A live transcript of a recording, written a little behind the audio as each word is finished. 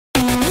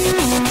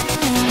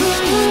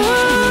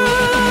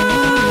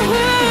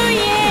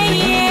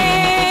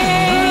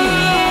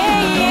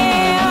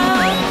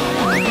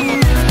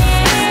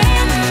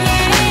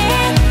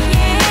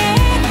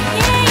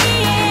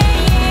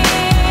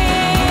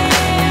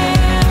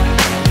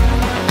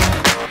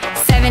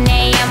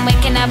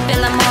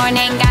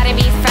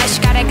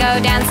go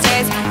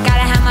downstairs.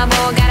 Gotta have my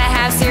bowl, gotta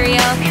have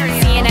cereal.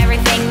 Seeing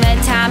everything, the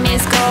time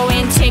is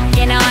going,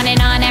 ticking on and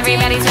on.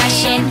 Everybody's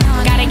rushing.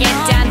 Gotta get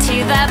down to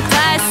the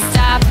bus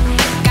stop.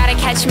 Gotta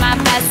catch my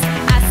bus.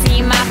 I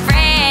see my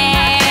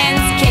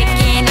friends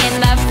kicking in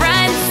the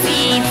front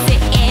seat,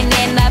 sitting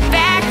in the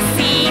back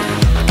seat.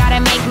 Gotta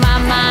make my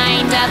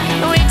mind up.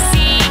 Which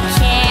seat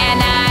can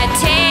I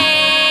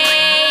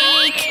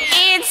take?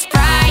 It's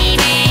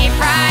Friday,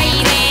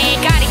 Friday.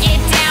 Gotta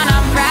get down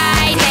on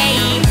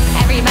Friday.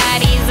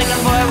 Everybody's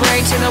looking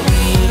forward to the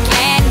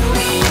weekend.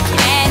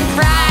 And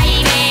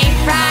Friday,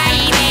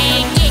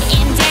 Friday.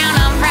 Getting down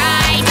on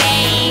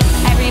Friday.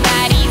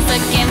 Everybody's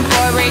looking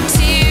forward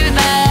to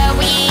the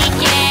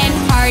weekend.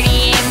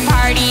 Partying,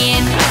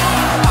 partying.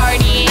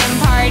 Partying,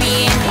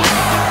 partying.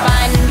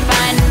 Fun,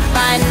 fun,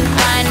 fun,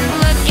 fun.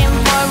 Looking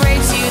forward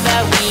to the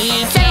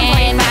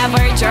weekend. 7:45,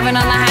 we're driving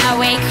on the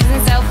highway,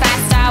 cruising so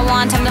fast I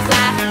want time to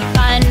fly.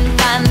 Fun,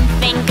 fun,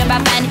 think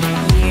about fun.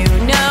 You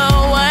know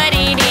what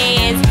it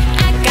is.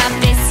 I got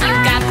this, you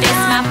got this.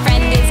 My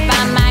friend is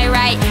by my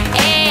right.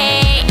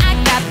 Hey, I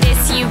got this,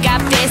 you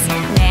got this.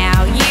 Now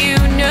you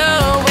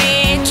know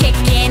it.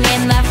 Kicking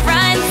in the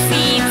front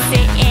seat,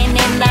 sitting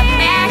in the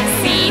back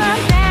seat.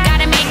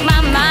 Gotta make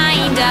my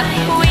mind up.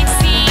 Which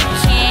seat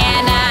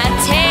can I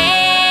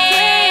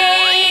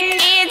take?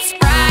 It's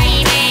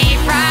Friday,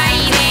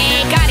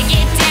 Friday. Gotta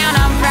get down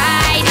on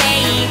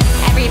Friday.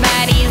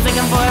 Everybody's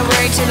looking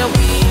forward to the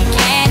weekend.